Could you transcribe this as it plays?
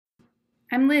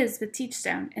I'm Liz with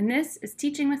Teachstone, and this is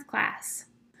Teaching with Class.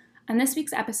 On this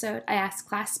week's episode, I asked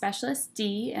class specialist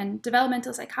Dee and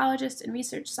developmental psychologist and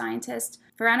research scientist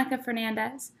Veronica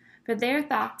Fernandez for their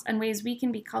thoughts on ways we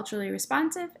can be culturally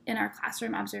responsive in our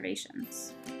classroom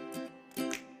observations.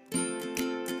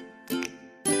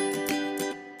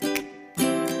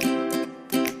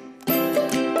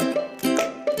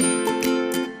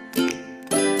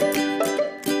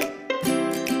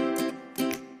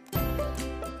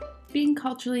 Being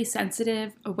culturally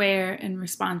sensitive, aware, and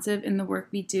responsive in the work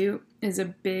we do is a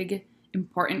big,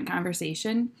 important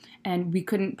conversation, and we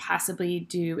couldn't possibly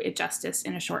do it justice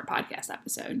in a short podcast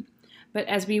episode. But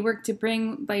as we work to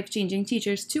bring life-changing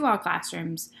teachers to all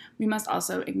classrooms, we must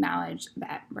also acknowledge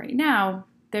that right now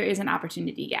there is an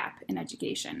opportunity gap in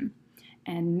education.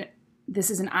 And this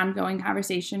is an ongoing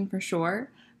conversation for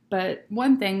sure, but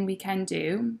one thing we can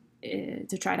do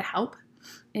to try to help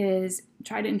is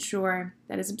try to ensure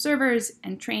that as observers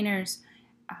and trainers,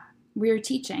 we're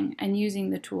teaching and using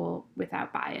the tool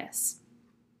without bias.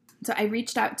 So I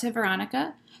reached out to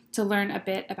Veronica to learn a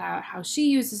bit about how she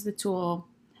uses the tool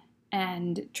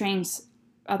and trains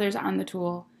others on the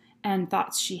tool and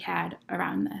thoughts she had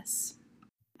around this.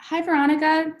 Hi,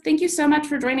 Veronica. Thank you so much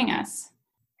for joining us.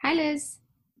 Hi, Liz.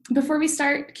 Before we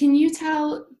start, can you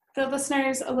tell the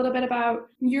listeners a little bit about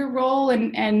your role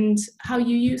and how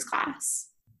you use class?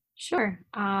 Sure.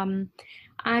 I'm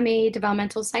a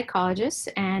developmental psychologist,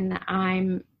 and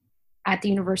I'm at the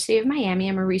University of Miami.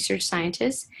 I'm a research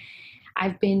scientist.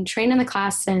 I've been trained in the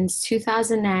class since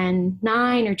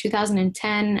 2009 or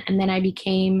 2010, and then I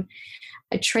became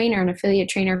a trainer, an affiliate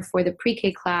trainer for the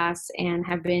pre-K class, and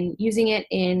have been using it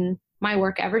in my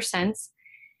work ever since.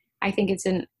 I think it's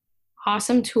an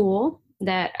awesome tool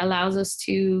that allows us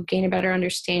to gain a better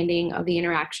understanding of the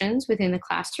interactions within the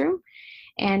classroom.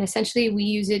 And essentially, we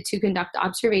use it to conduct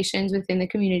observations within the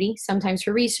community, sometimes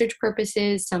for research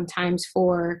purposes, sometimes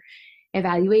for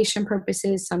evaluation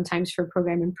purposes, sometimes for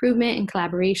program improvement in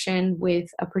collaboration with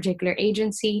a particular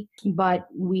agency. But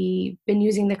we've been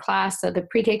using the class, the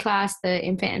pre-K class, the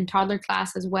infant and toddler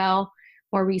class as well,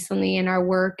 more recently in our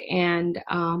work. And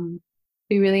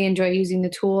we really enjoy using the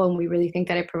tool, and we really think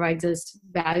that it provides us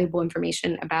valuable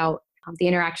information about the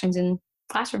interactions in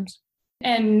classrooms.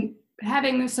 And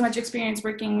having so much experience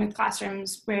working with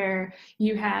classrooms where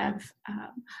you have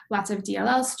lots of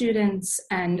DLL students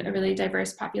and a really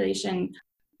diverse population,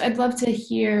 I'd love to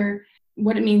hear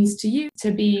what it means to you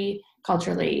to be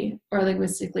culturally or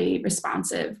linguistically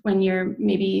responsive when you're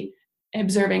maybe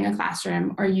observing a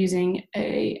classroom or using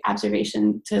an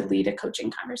observation to lead a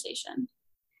coaching conversation.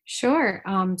 Sure.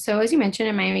 So as you mentioned,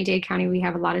 in Miami-Dade County, we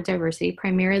have a lot of diversity,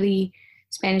 primarily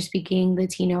Spanish-speaking,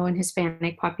 Latino, and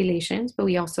Hispanic populations, but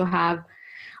we also have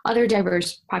other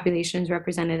diverse populations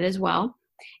represented as well.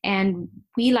 And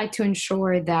we like to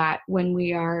ensure that when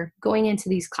we are going into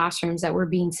these classrooms that we're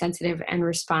being sensitive and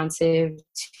responsive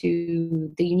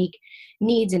to the unique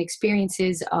needs and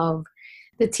experiences of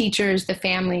the teachers, the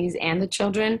families, and the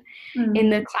children in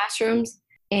the classrooms.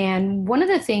 And one of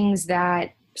the things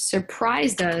that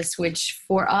surprised us, which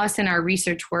for us in our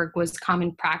research work was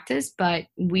common practice, but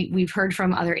we've heard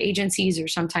from other agencies or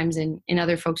sometimes in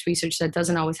other folks' research that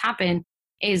doesn't always happen,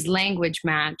 is language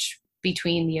match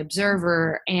between the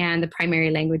observer and the primary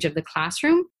language of the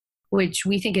classroom, which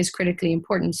we think is critically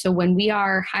important. So when we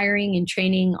are hiring and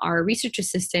training our research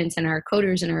assistants and our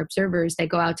coders and our observers that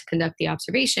go out to conduct the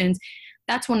observations,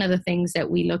 that's one of the things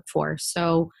that we look for.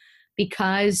 So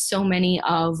because so many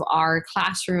of our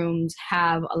classrooms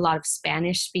have a lot of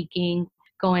Spanish speaking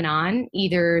going on,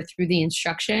 either through the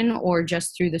instruction or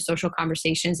just through the social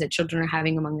conversations that children are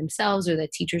having among themselves or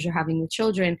that teachers are having with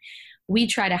children, we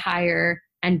try to hire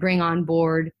and bring on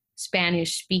board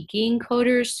Spanish speaking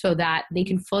coders so that they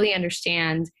can fully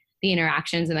understand the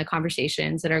interactions and the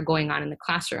conversations that are going on in the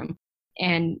classroom.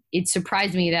 And it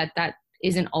surprised me that that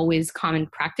isn't always common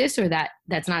practice, or that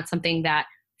that's not something that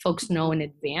folks know in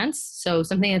advance. So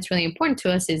something that's really important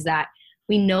to us is that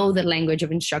we know the language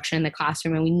of instruction in the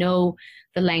classroom, and we know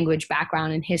the language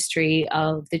background and history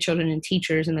of the children and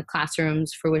teachers in the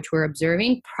classrooms for which we're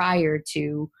observing prior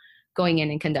to going in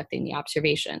and conducting the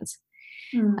observations.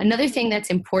 Another thing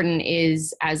that's important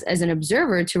is as an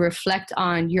observer to reflect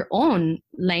on your own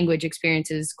language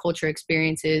experiences, culture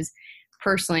experiences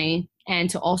personally, and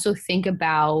to also think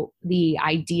about the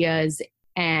ideas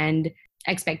and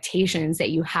expectations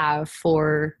that you have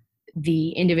for the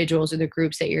individuals or the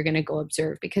groups that you're going to go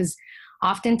observe, because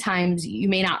oftentimes you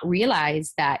may not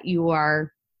realize that you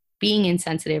are being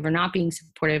insensitive or not being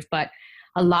supportive, but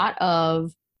a lot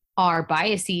of our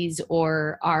biases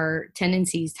or our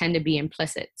tendencies tend to be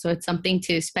implicit. So it's something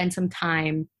to spend some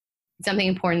time something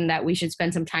important that we should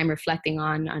spend some time reflecting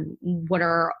on what are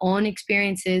our own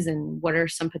experiences and what are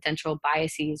some potential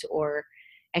biases or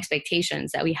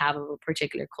expectations that we have of a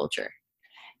particular culture.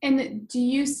 And do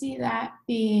you see that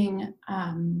being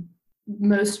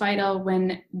most vital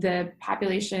when the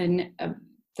population of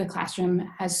the classroom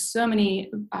has so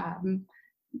many,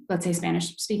 let's say,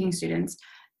 Spanish-speaking students,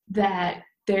 that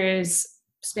there's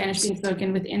Spanish being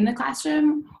spoken within the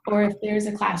classroom, or if there's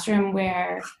a classroom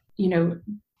where,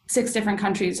 6 different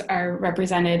countries are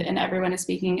represented and everyone is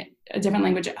speaking a different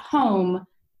language at home,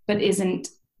 but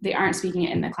they aren't speaking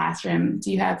it in the classroom?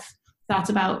 Do you have thoughts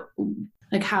about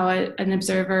like how an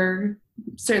observer,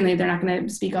 certainly they're not going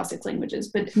to speak all 6 languages,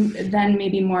 but then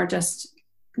maybe more just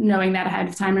knowing that ahead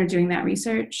of time or doing that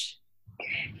research?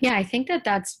 Yeah, I think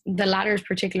that's the latter is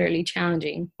particularly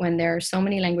challenging when there are so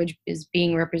many languages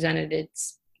being represented. It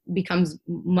becomes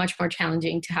much more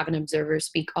challenging to have an observer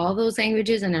speak all those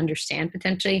languages and understand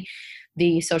potentially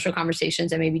the social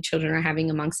conversations that maybe children are having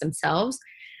amongst themselves.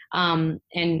 And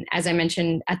as I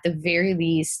mentioned, at the very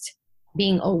least,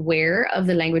 being aware of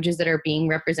the languages that are being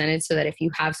represented so that if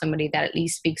you have somebody that at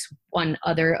least speaks one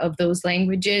other of those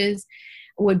languages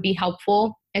would be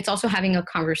helpful. It's also having a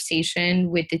conversation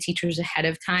with the teachers ahead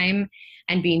of time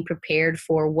and being prepared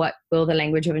for what will the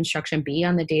language of instruction be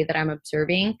on the day that I'm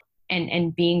observing,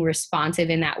 and being responsive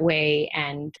in that way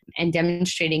and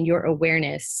demonstrating your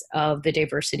awareness of the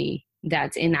diversity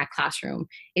that's in that classroom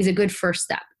is a good first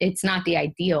step. It's not the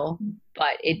ideal,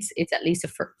 but it's at least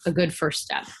a good first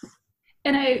step.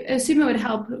 And I assume it would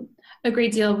help a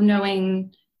great deal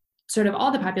knowing sort of all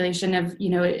the population of,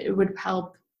 it would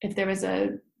help if there was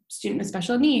a student with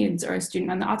special needs or a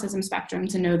student on the autism spectrum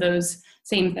to know those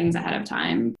same things ahead of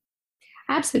time.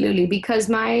 Absolutely, because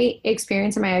my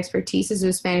experience and my expertise is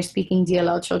with Spanish-speaking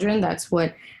DLL children. That's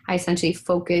what I essentially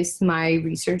focused my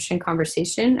research and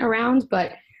conversation around.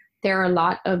 But there are a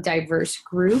lot of diverse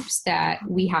groups that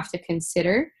we have to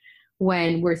consider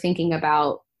when we're thinking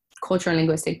about cultural and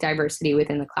linguistic diversity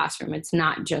within the classroom. It's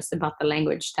not just about the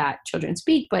language that children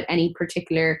speak, but any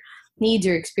particular needs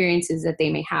or experiences that they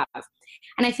may have.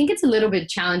 And I think it's a little bit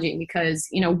challenging because,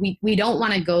 we don't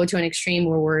want to go to an extreme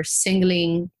where we're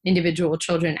singling individual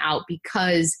children out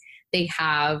because they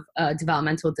have a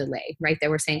developmental delay, right? That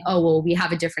we're saying, oh, well, we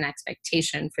have a different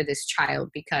expectation for this child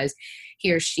because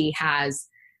he or she has,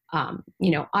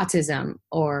 autism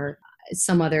or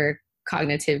some other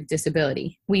cognitive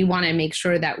disability. We want to make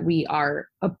sure that we are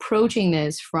approaching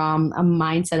this from a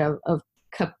mindset of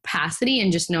capacity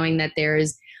and just knowing that there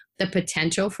is the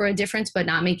potential for a difference, but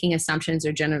not making assumptions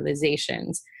or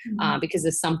generalizations, because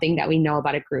it's something that we know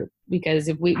about a group. Because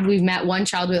if we've met one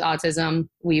child with autism,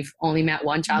 we've only met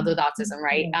one child with autism,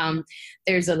 right?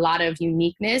 There's a lot of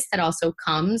uniqueness that also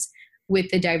comes with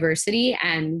the diversity,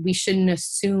 and we shouldn't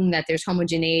assume that there's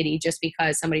homogeneity just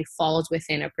because somebody falls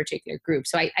within a particular group.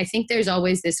 So I think there's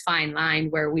always this fine line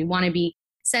where we want to be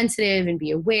sensitive and be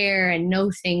aware and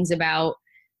know things about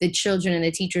the children and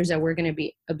the teachers that we're going to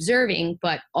be observing,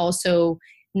 but also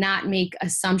not make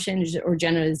assumptions or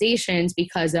generalizations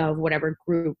because of whatever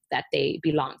group that they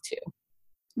belong to.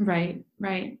 Right.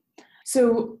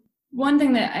 So one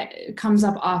thing that comes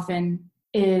up often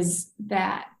is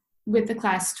that with the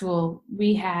class tool,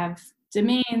 we have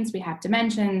domains, we have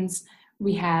dimensions,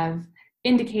 we have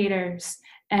indicators,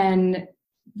 and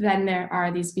then there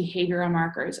are these behavioral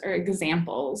markers or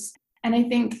examples. And I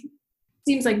think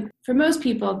seems like for most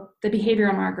people, the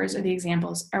behavioral markers or the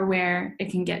examples are where it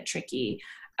can get tricky,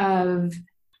 of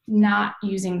not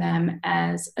using them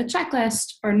as a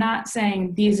checklist or not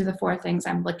saying, these are the 4 things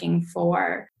I'm looking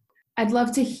for. I'd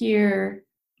love to hear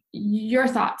your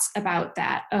thoughts about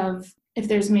that, of if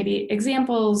there's maybe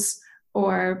examples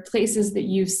or places that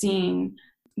you've seen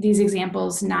these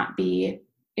examples not be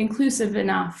inclusive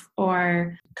enough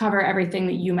or cover everything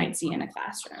that you might see in a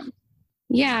classroom.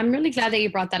 Yeah, I'm really glad that you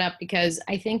brought that up because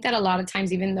I think that a lot of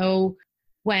times, even though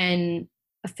when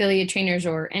affiliate trainers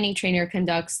or any trainer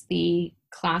conducts the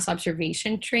class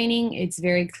observation training, it's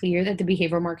very clear that the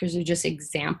behavioral markers are just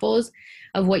examples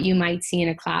of what you might see in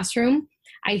a classroom.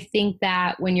 I think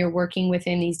that when you're working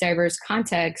within these diverse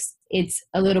contexts, it's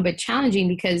a little bit challenging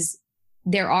because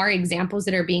there are examples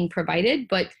that are being provided,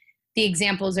 but the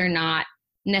examples are not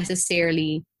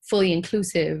necessarily fully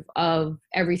inclusive of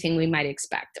everything we might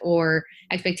expect or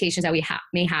expectations that we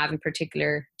may have in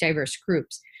particular diverse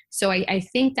groups. So I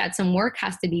think that some work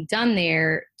has to be done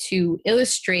there to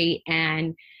illustrate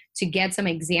and to get some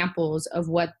examples of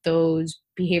what those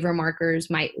behavior markers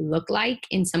might look like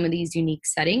in some of these unique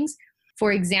settings.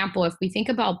 For example, if we think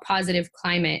about positive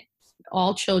climate,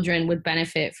 all children would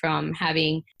benefit from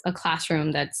having a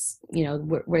classroom that's,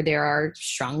 where there are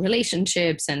strong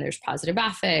relationships and there's positive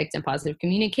affect and positive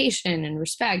communication and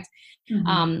respect.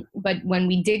 Mm-hmm. But when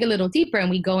we dig a little deeper and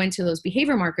we go into those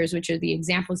behavior markers, which are the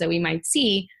examples that we might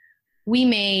see, we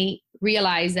may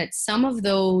realize that some of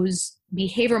those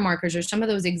behavior markers or some of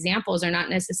those examples are not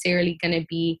necessarily going to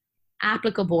be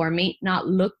applicable or may not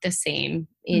look the same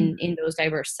in those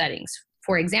diverse settings.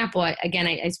 For example,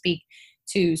 I speak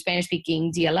to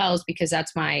Spanish-speaking DLLs because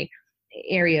that's my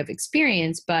area of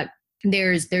experience, but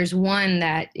there's one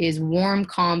that is warm,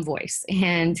 calm voice,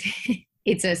 and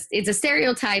it's a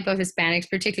stereotype of Hispanics,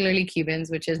 particularly Cubans,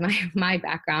 which is my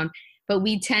background, but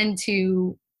we tend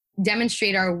to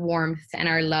demonstrate our warmth and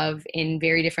our love in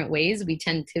very different ways. We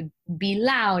tend to be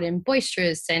loud and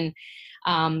boisterous and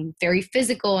very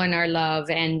physical in our love,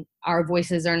 and our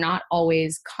voices are not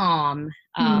always calm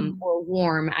or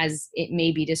warm as it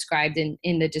may be described in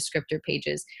the descriptor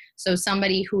pages. So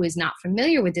somebody who is not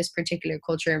familiar with this particular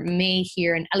culture may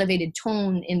hear an elevated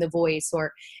tone in the voice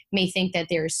or may think that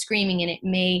they're screaming, and it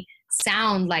may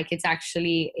sound like it's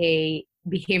actually a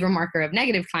behavior marker of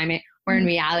negative climate, where in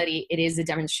reality it is a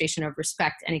demonstration of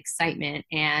respect and excitement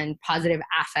and positive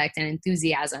affect and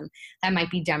enthusiasm that might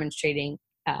be demonstrating,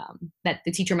 that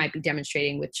the teacher might be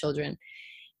demonstrating with children.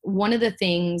 One of the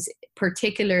things,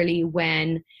 particularly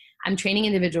when I'm training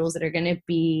individuals that are going to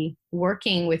be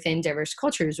working within diverse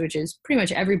cultures, which is pretty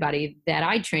much everybody that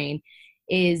I train,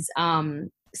 is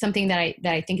something that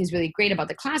I think is really great about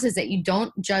the class is that you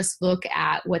don't just look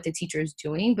at what the teacher is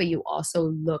doing, but you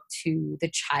also look to the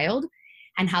child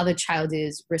and how the child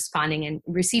is responding and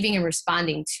receiving and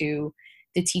responding to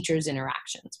the teacher's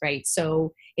interactions, right?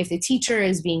 So if the teacher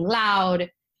is being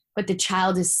loud, but the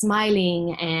child is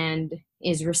smiling and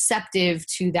is receptive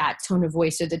to that tone of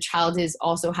voice, or the child is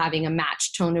also having a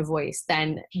matched tone of voice,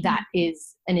 then that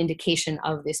is an indication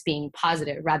of this being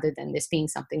positive rather than this being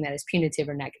something that is punitive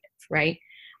or negative, right?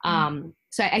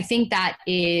 So I think that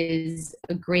is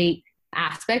a great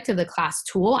aspect of the class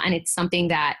tool, and it's something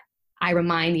that I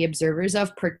remind the observers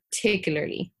of,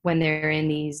 particularly when they're in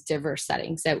these diverse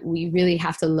settings, that we really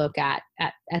have to look at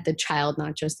the child,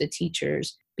 not just the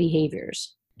teacher's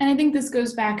behaviors. And I think this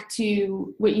goes back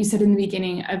to what you said in the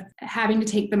beginning of having to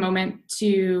take the moment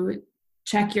to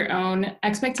check your own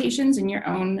expectations and your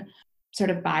own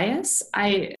sort of bias.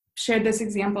 I shared this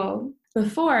example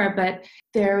before, but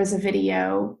there was a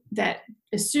video that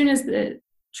as soon as the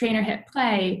trainer hit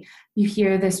play, you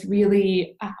hear this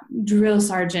really drill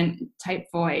sergeant type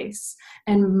voice.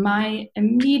 And my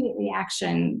immediate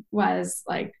reaction was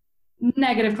like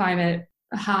negative climate,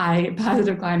 high,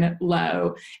 positive climate,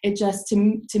 low. It just,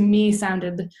 to me,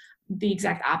 sounded the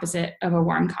exact opposite of a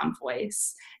warm, calm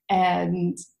voice.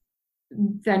 And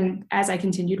then as I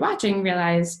continued watching,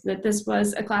 realized that this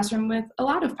was a classroom with a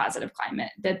lot of positive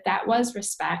climate, that was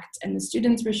respect, and the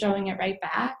students were showing it right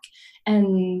back.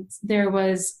 And there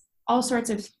was all sorts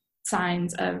of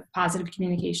signs of positive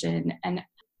communication and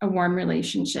a warm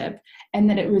relationship, and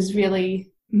that it was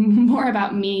really more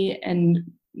about me and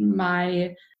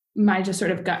my just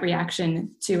sort of gut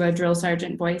reaction to a drill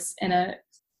sergeant voice in a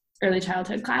early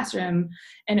childhood classroom,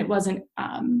 and it wasn't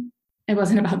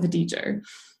about the teacher.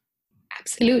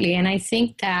 Absolutely. And I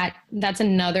think that that's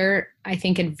another,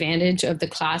 advantage of the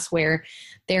class, where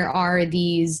there are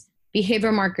these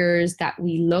behavior markers that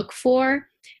we look for,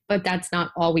 but that's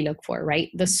not all we look for, right?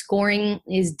 The scoring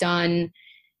is done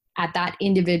at that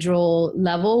individual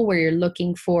level where you're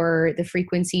looking for the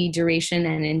frequency, duration,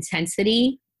 and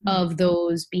intensity of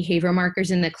those behavior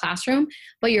markers in the classroom,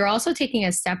 but you're also taking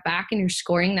a step back and you're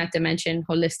scoring that dimension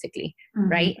holistically,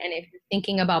 right? And if you're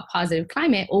thinking about positive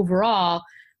climate overall,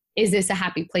 is this a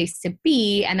happy place to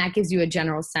be? And that gives you a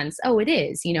general sense, oh, it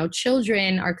is.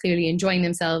 Children are clearly enjoying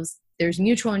themselves. There's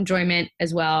mutual enjoyment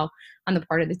as well on the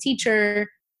part of the teacher.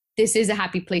 This is a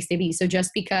happy place to be. So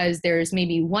just because there's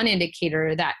maybe one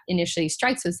indicator that initially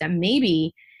strikes us that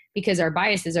maybe because our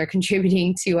biases are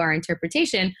contributing to our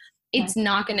interpretation, it's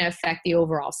not going to affect the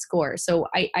overall score. So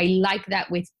I like that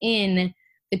within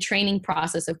the training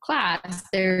process of class,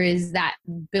 there is that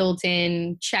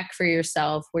built-in check for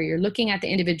yourself where you're looking at the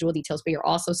individual details, but you're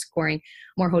also scoring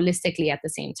more holistically at the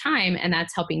same time. And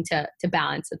that's helping to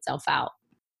balance itself out.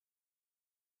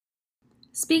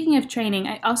 Speaking of training,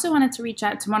 I also wanted to reach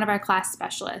out to one of our class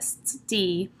specialists,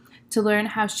 Dee, to learn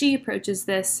how she approaches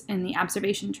this in the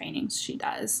observation trainings she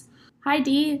does. Hi,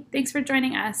 Dee. Thanks for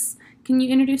joining us. Can you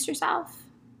introduce yourself?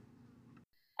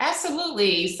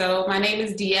 Absolutely. So my name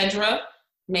is Deidra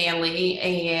Manley,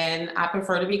 and I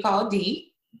prefer to be called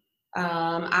Dee.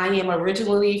 I am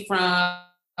originally from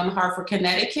Hartford,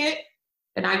 Connecticut,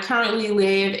 And I currently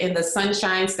live in the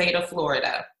Sunshine State of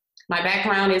Florida. My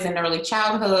background is in early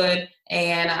childhood,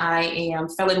 and I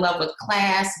fell in love with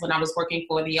class when I was working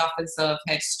for the Office of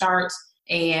Head Start,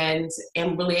 and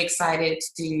am really excited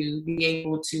to be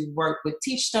able to work with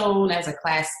Teachstone as a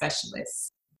class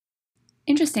specialist.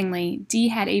 Interestingly, Dee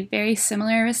had a very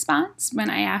similar response when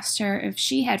I asked her if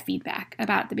she had feedback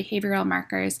about the behavioral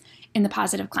markers in the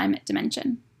positive climate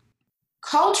dimension.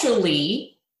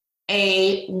 Culturally,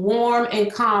 a warm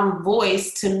and calm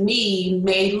voice to me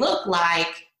may look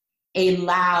like a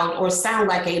loud or sound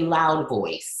like a loud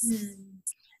voice.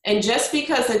 And just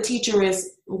because a teacher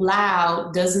is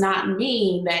loud does not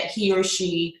mean that he or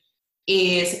she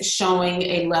is showing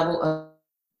a level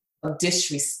of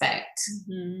disrespect.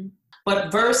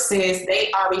 But versus they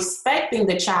are respecting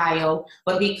the child,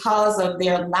 but because of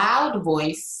their loud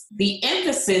voice, the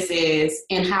emphasis is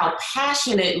in how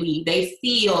passionately they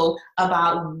feel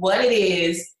about what it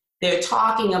is they're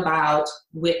talking about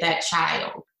with that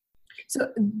child. So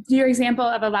your example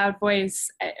of a loud voice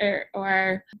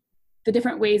or the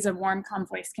different ways a warm, calm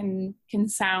voice can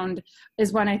sound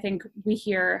is one I think we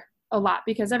hear a lot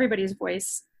because everybody's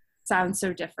voice sounds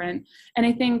so different. And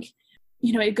I think,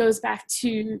 it goes back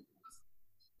to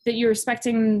that you're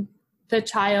respecting the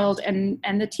child and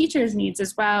the teacher's needs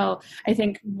as well. I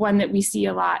think one that we see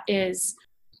a lot is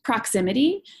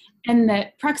proximity, and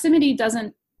that proximity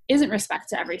isn't respect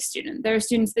to every student. There are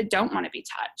students that don't want to be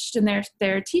touched, and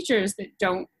there are teachers that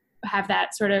don't have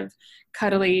that sort of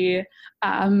cuddly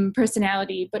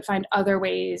personality, but find other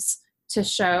ways to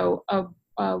show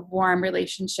a warm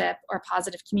relationship or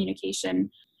positive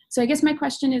communication. So I guess my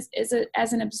question is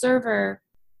as an observer,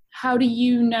 how do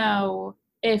you know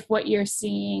if what you're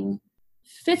seeing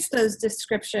fits those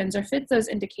descriptions or fits those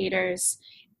indicators,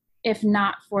 if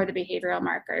not for the behavioral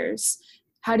markers?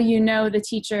 How do you know the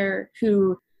teacher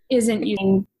who isn't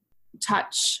using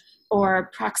touch or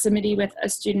proximity with a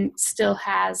student still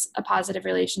has a positive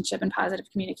relationship and positive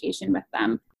communication with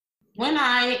them? When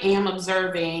I am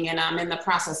observing and I'm in the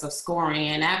process of scoring,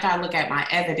 and after I look at my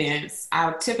evidence,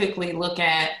 I'll typically look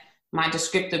at my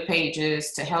descriptive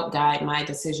pages to help guide my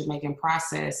decision-making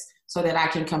process so that I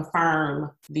can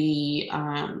confirm the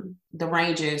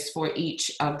ranges for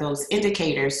each of those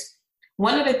indicators.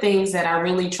 One of the things that I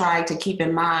really try to keep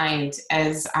in mind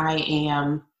as I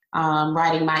am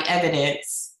writing my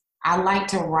evidence, I like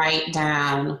to write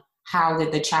down how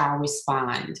did the child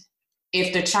respond.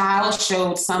 If the child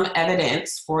showed some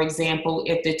evidence, for example,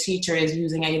 if the teacher is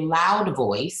using a loud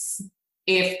voice,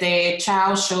 if the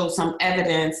child shows some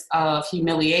evidence of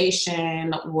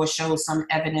humiliation or shows some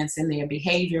evidence in their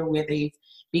behavior where they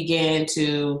begin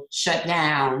to shut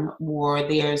down, or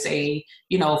there's a,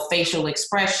 facial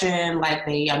expression like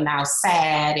they are now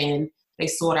sad and they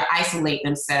sort of isolate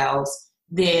themselves,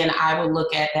 then I would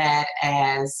look at that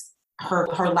as her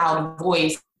loud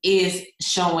voice is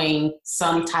showing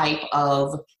some type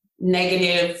of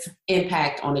negative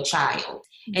impact on the child.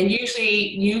 And usually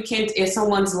you can, if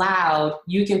someone's loud,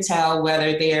 you can tell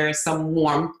whether there's some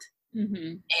warmth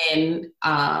in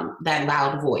that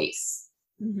loud voice.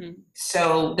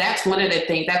 So that's one of the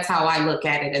things, that's how I look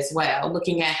at it as well,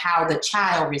 looking at how the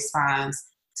child responds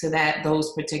to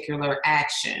those particular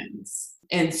actions.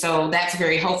 And so that's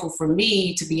very helpful for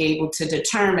me to be able to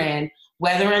determine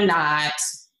whether or not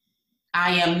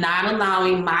I am not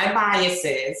allowing my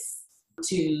biases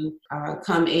to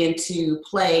come into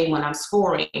play when I'm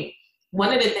scoring.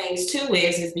 One of the things too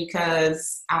is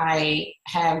because I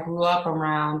have grew up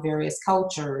around various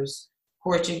cultures,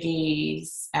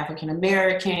 Portuguese, African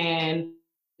American,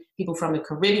 people from the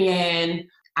Caribbean.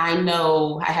 I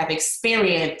know I have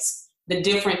experienced the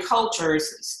different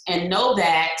cultures and know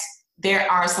that there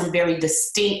are some very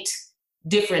distinct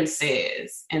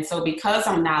differences. And so because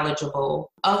I'm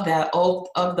knowledgeable of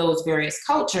those various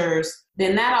cultures,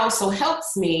 then that also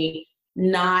helps me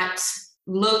not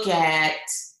look at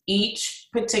each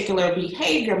particular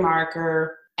behavior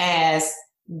marker as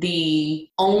the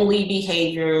only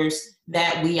behaviors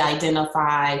that we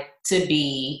identify to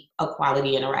be a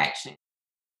quality interaction.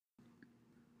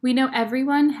 We know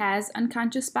everyone has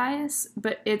unconscious bias,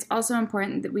 but it's also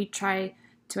important that we try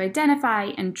to identify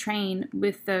and train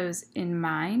with those in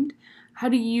mind. How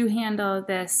do you handle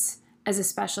this as a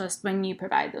specialist when you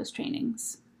provide those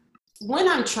trainings? When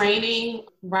I'm training,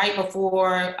 right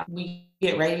before we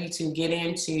get ready to get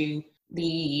into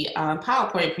the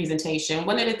PowerPoint presentation,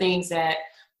 one of the things that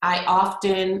I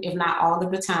often, if not all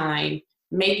of the time,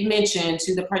 make mention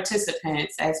to the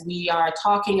participants as we are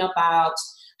talking about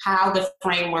how the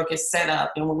framework is set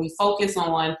up and when we focus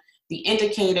on the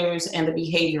indicators and the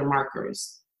behavior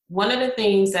markers. One of the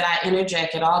things that I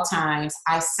interject at all times,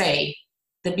 I say,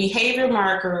 The behavior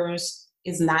markers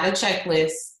is not a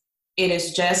checklist. It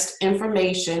is just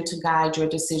information to guide your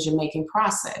decision-making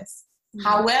process. Mm-hmm.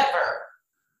 However,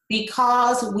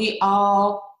 because we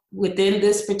all within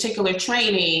this particular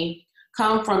training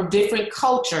come from different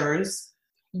cultures,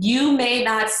 you may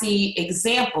not see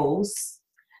examples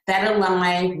that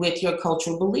align with your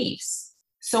cultural beliefs.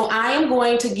 So I am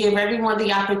going to give everyone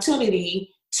the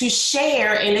opportunity to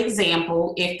share an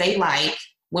example, if they like,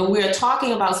 when we're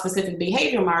talking about specific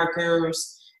behavior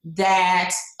markers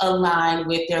that align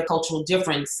with their cultural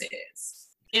differences.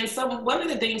 And so one of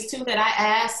the things too that I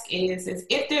ask is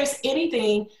if there's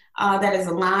anything that is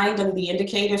aligned on the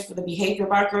indicators for the behavior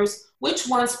markers, which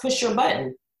ones push your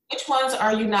button? Which ones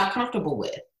are you not comfortable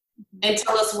with? And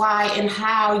tell us why and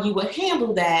how you would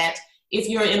handle that if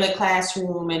you're in the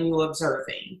classroom and you're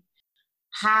observing.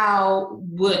 How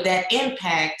would that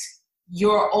impact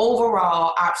your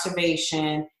overall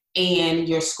observation and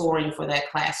your scoring for that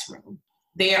classroom?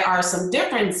 There are some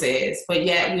differences, but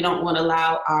yet we don't want to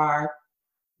allow our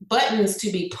buttons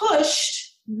to be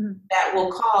pushed. Mm-hmm. That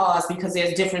will cause, because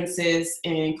there's differences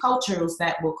in cultures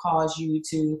that will cause you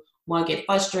to, one, get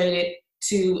frustrated,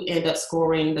 two, end up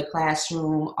scoring the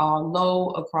classroom all low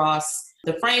across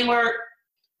the framework.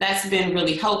 That's been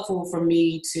really helpful for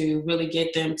me to really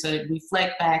get them to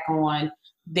reflect back on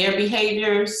their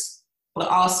behaviors, but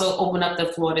also open up the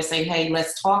floor to say, hey,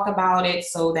 let's talk about it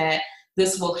so that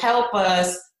this will help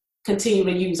us continue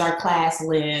to use our class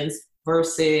lens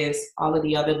versus all of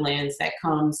the other lens that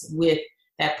comes with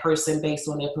that person based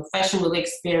on their professional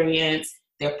experience,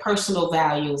 their personal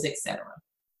values, etc.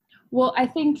 Well, I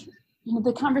think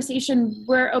the conversation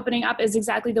we're opening up is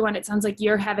exactly the one it sounds like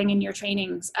you're having in your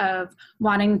trainings, of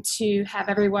wanting to have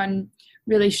everyone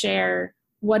really share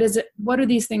what do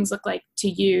these things look like to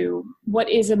you? What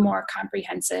is a more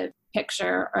comprehensive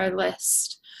picture or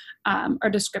list or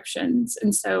descriptions?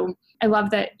 And so I love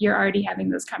that you're already having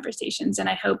those conversations, and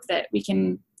I hope that we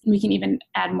can even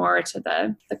add more to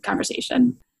the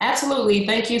conversation. Absolutely.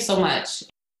 Thank you so much.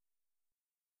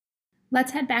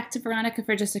 Let's head back to Veronica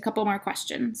for just a couple more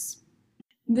questions.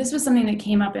 This was something that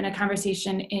came up in a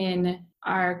conversation in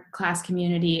our class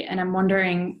community, and I'm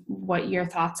wondering what your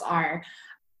thoughts are.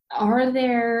 Are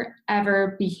there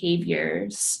ever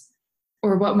behaviors,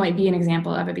 or what might be an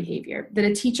example of a behavior, that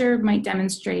a teacher might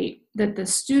demonstrate that the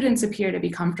students appear to be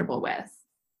comfortable with,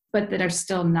 but that are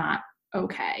still not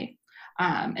okay?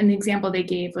 And the example they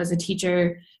gave was a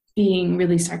teacher being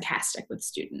really sarcastic with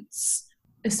students.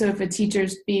 So if a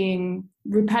teacher's being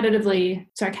repetitively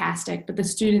sarcastic, but the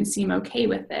students seem okay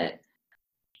with it.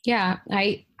 Yeah,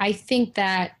 I think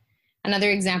that another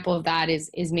example of that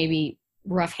is maybe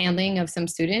rough handling of some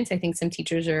students. I think some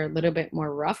teachers are a little bit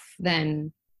more rough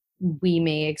than we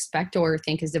may expect or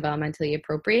think is developmentally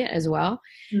appropriate as well,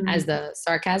 mm-hmm. as the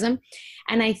sarcasm.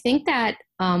 And I think that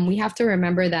we have to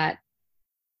remember that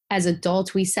as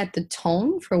adults, we set the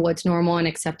tone for what's normal and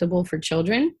acceptable for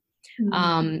children.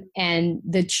 Mm-hmm. And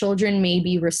the children may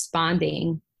be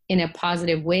responding in a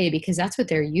positive way because that's what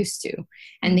they're used to.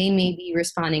 And they may be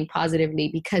responding positively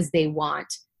because they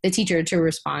want the teacher to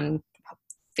respond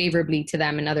favorably to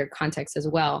them in other contexts as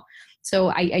well. So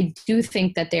I do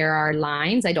think that there are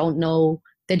lines. I don't know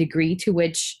the degree to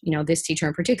which, this teacher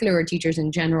in particular or teachers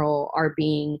in general are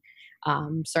being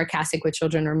sarcastic with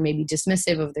children, or maybe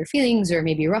dismissive of their feelings, or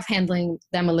maybe rough handling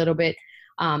them a little bit.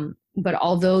 But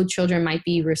although children might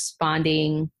be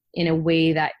responding in a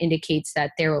way that indicates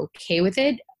that they're okay with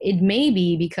it, it may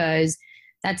be because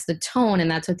that's the tone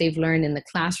and that's what they've learned in the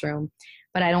classroom.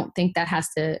 But I don't think that has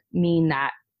to mean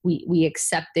that we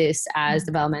accept this as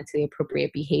developmentally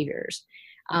appropriate behaviors.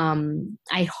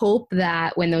 I hope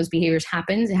that when those behaviors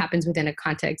happens, it happens within a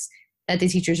context that the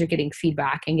teachers are getting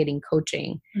feedback and getting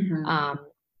coaching. Mm-hmm.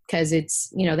 'Cause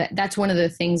it's, that's one of the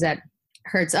things that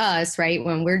hurts us, right?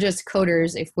 When we're just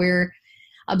coders, if we're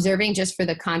observing just for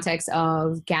the context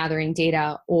of gathering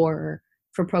data or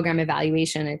for program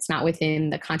evaluation, it's not within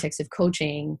the context of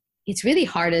coaching. It's really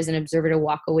hard as an observer to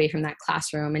walk away from that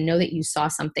classroom and know that you saw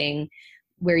something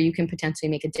where you can potentially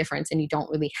make a difference, and you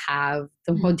don't really have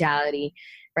the modality,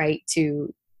 right,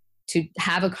 to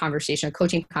have a conversation, a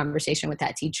coaching conversation with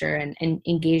that teacher and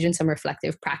engage in some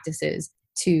reflective practices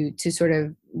to sort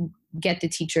of get the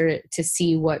teacher to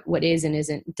see what is and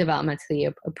isn't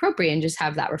developmentally appropriate, and just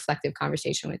have that reflective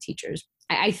conversation with teachers.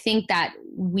 I think that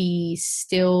we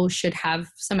still should have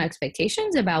some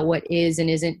expectations about what is and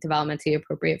isn't developmentally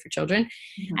appropriate for children.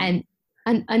 Mm-hmm. And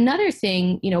another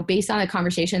thing, based on the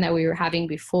conversation that we were having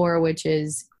before, which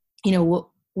is,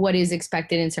 what is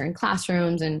expected in certain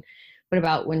classrooms, and what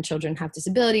about when children have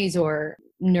disabilities or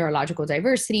neurological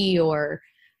diversity or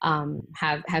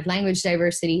have language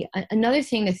diversity. Another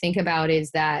thing to think about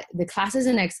is that the class is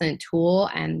an excellent tool,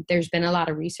 and there's been a lot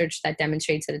of research that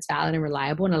demonstrates that it's valid and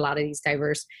reliable in a lot of these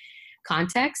diverse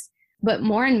contexts. But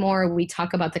more and more, we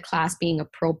talk about the class being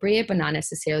appropriate, but not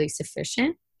necessarily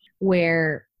sufficient,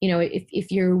 where,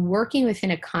 if you're working within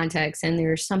a context and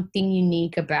there's something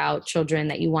unique about children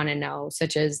that you want to know,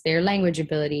 such as their language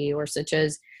ability or such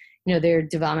as, their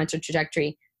developmental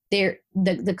trajectory,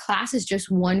 the class is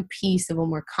just one piece of a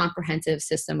more comprehensive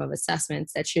system of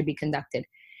assessments that should be conducted.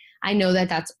 I know that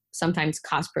that's sometimes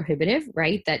cost prohibitive,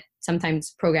 right? That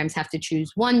sometimes programs have to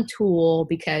choose one tool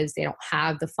because they don't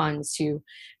have the funds to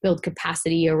build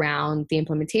capacity around the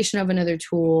implementation of another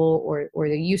tool or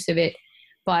the use of it.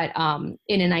 But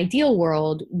in an ideal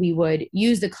world, we would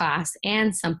use the class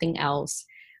and something else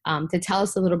to tell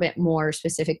us a little bit more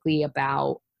specifically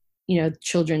about,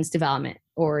 children's development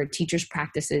or teachers'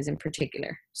 practices in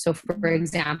particular. So for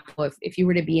example, if you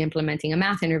were to be implementing a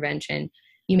math intervention,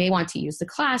 you may want to use the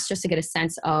class just to get a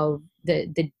sense of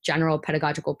the general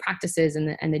pedagogical practices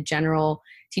and the general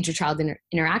teacher-child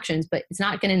interactions, but it's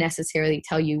not going to necessarily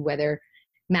tell you whether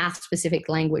math-specific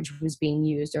language was being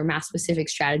used or math-specific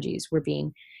strategies were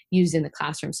being used in the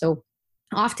classroom. So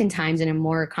oftentimes in a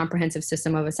more comprehensive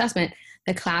system of assessment,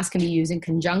 the class can be used in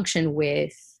conjunction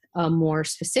with a more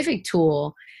specific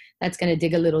tool that's going to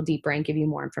dig a little deeper and give you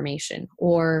more information,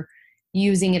 or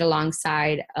using it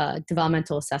alongside a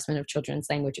developmental assessment of children's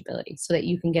language ability so that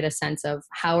you can get a sense of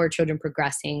how are children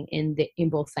progressing in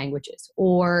both languages,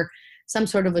 or some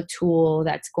sort of a tool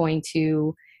that's going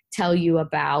to tell you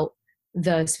about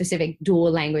the specific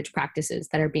dual language practices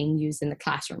that are being used in the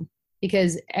classroom.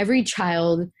 Because every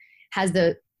child has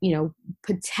the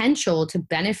potential to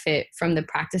benefit from the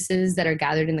practices that are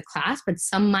gathered in the class, but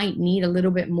some might need a little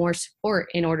bit more support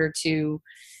in order to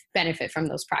benefit from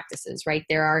those practices, right?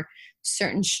 There are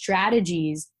certain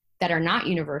strategies that are not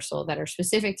universal, that are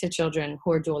specific to children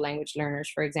who are dual language learners,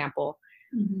 for example,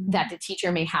 that the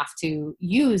teacher may have to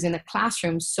use in the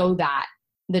classroom so that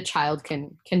the child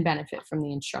can benefit from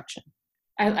the instruction.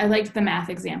 I liked the math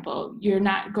example. You're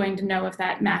not going to know if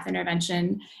that math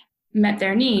intervention met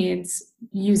their needs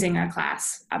using a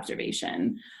class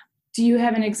observation. Do you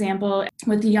have an example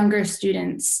with the younger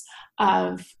students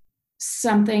of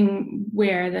something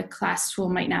where the class tool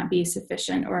might not be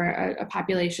sufficient, or a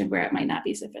population where it might not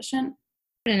be sufficient?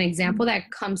 An example that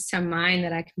comes to mind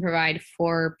that I can provide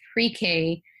for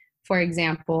pre-K, for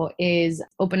example, is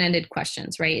open-ended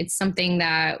questions, right? It's something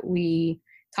that we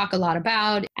talk a lot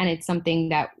about, and it's something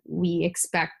that we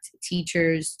expect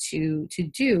teachers to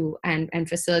do and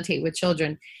facilitate with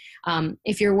children.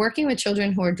 If you're working with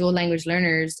children who are dual language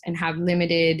learners and have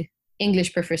limited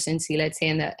English proficiency, let's say,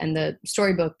 and the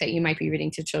storybook that you might be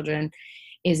reading to children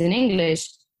is in English,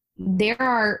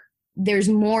 there's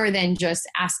more than just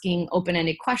asking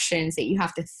open-ended questions that you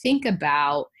have to think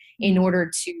about in order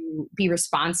to be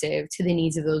responsive to the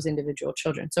needs of those individual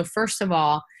children. So first of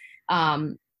all,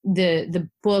 the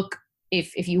book,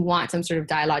 if you want some sort of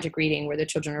dialogic reading where the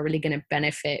children are really going to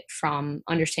benefit from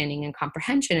understanding and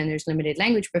comprehension and there's limited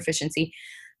language proficiency,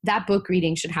 that book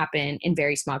reading should happen in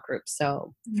very small groups.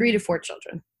 So 3 to 4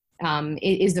 children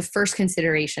is the first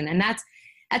consideration. And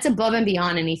that's above and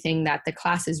beyond anything that the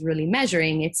class is really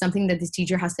measuring. It's something that the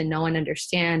teacher has to know and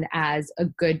understand as a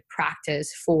good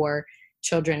practice for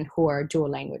children who are dual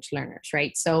language learners,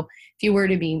 right? So if you were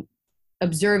to be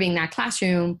observing that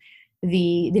classroom,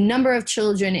 the number of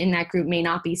children in that group may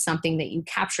not be something that you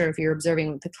capture if you're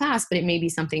observing with the class, but it may be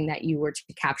something that you were to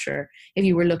capture if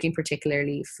you were looking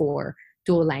particularly for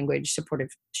dual language supportive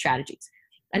strategies.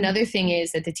 Another thing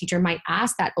is that the teacher might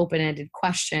ask that open-ended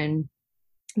question,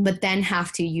 but then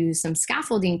have to use some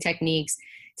scaffolding techniques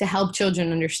to help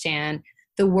children understand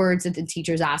the words that the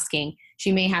teacher's asking.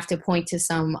 She may have to point to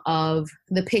some of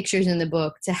the pictures in the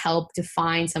book to help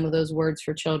define some of those words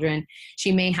for children.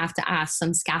 She may have to ask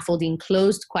some scaffolding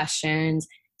closed questions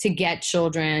to get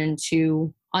children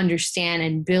to understand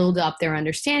and build up their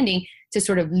understanding to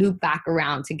sort of loop back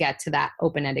around to get to that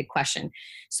open-ended question.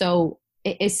 So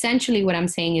essentially what I'm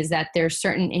saying is that there are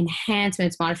certain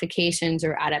enhancements, modifications,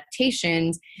 or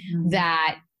adaptations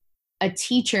that a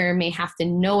teacher may have to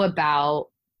know about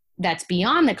that's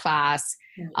beyond the class,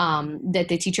 that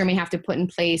the teacher may have to put in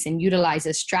place and utilize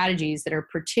as strategies that are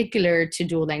particular to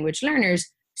dual language learners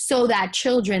so that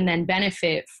children then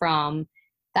benefit from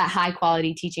that high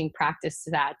quality teaching practice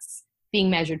that's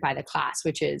being measured by the class,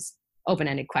 which is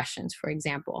open-ended questions, for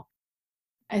example.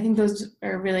 I think those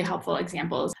are really helpful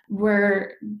examples.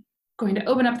 We're going to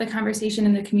open up the conversation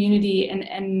in the community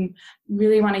and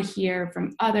really want to hear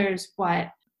from others what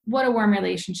a warm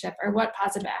relationship or what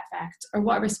positive affect or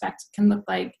what respect can look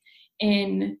like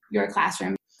in your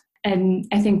classroom. And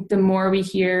I think the more we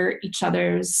hear each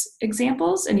other's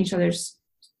examples and each other's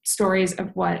stories of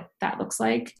what that looks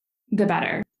like, the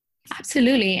better.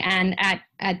 Absolutely. And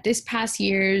at this past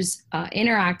year's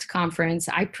Interact conference,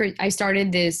 I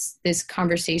started this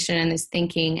conversation and this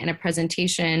thinking and a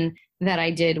presentation that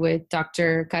I did with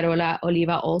Dr. Carola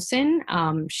Oliva Olsen.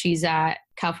 She's at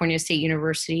California State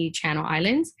University, Channel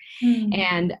Islands.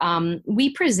 And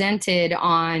we presented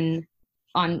on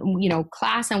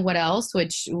class and what else,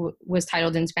 which was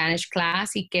titled in Spanish,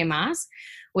 Class y qué más,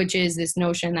 which is this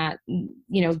notion that,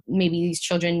 maybe these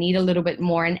children need a little bit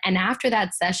more. And after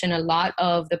that session, a lot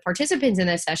of the participants in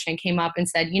this session came up and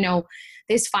said,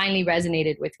 this finally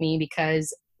resonated with me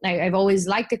because I've always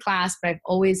liked the class, but I've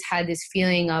always had this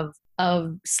feeling of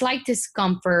slight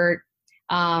discomfort,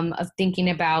 of thinking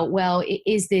about, well,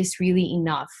 is this really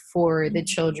enough for the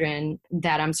children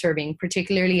that I'm serving?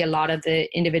 Particularly, a lot of the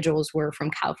individuals were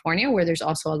from California, where there's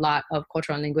also a lot of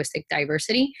cultural and linguistic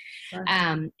diversity. Sure.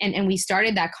 And we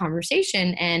started that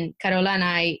conversation, and Carola and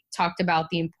I talked about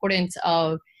the importance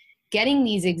of getting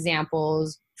these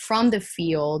examples from the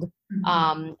field,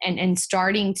 and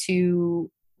starting to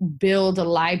build a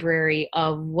library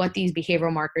of what these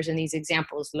behavioral markers and these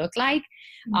examples look like,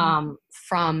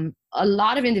 from a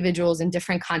lot of individuals in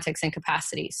different contexts and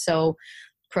capacities. So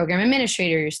program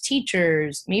administrators,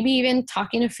 teachers, maybe even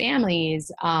talking to families,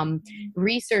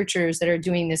 researchers that are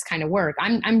doing this kind of work.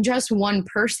 I'm just one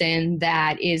person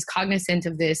that is cognizant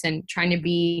of this and trying to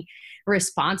be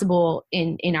responsible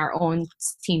in our own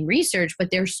team research, but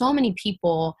there's so many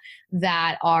people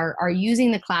that are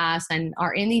using the class and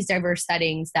are in these diverse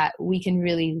settings that we can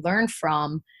really learn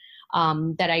from,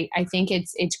 that I think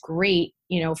it's great,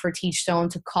 for Teachstone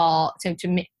to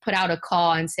put out a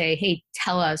call and say, hey,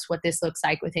 tell us what this looks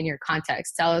like within your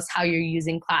context. Tell us how you're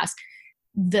using class.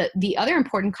 The other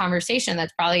important conversation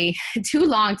that's probably too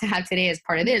long to have today as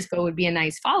part of this, but would be a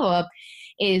nice follow-up,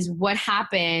 is what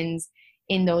happens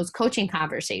in those coaching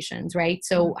conversations, right?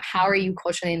 So how are you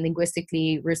culturally and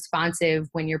linguistically responsive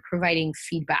when you're providing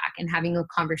feedback and having a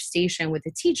conversation with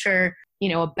the teacher,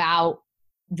 about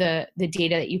the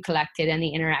data that you collected and the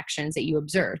interactions that you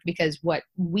observed? Because what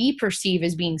we perceive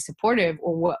as being supportive,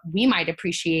 or what we might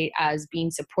appreciate as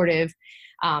being supportive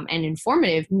and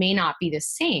informative, may not be the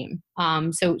same.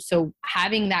 So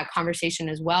having that conversation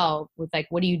as well with, like,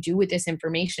 what do you do with this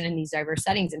information in these diverse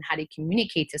settings, and how do you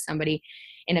communicate to somebody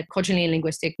in a culturally and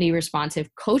linguistically responsive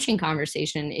coaching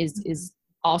conversation is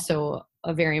also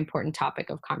a very important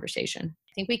topic of conversation.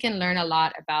 I think we can learn a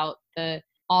lot about the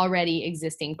already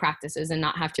existing practices and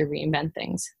not have to reinvent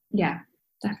things. Yeah,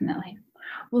 definitely.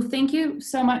 Well, thank you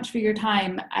so much for your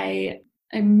time.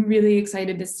 I'm really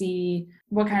excited to see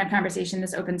what kind of conversation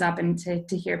this opens up and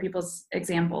to hear people's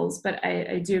examples, but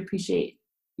I do appreciate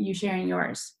you sharing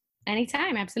yours.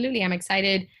 Anytime, absolutely. I'm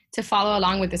excited to follow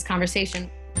along with this conversation.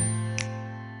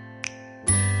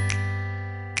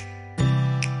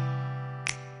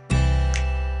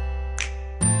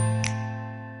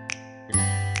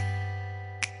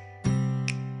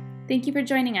 Thank you for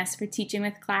joining us for Teaching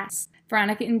with Class.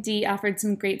 Veronica and Dee offered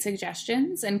some great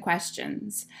suggestions and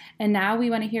questions, and now we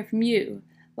want to hear from you.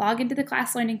 Log into the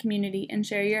Class Learning community and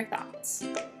share your thoughts.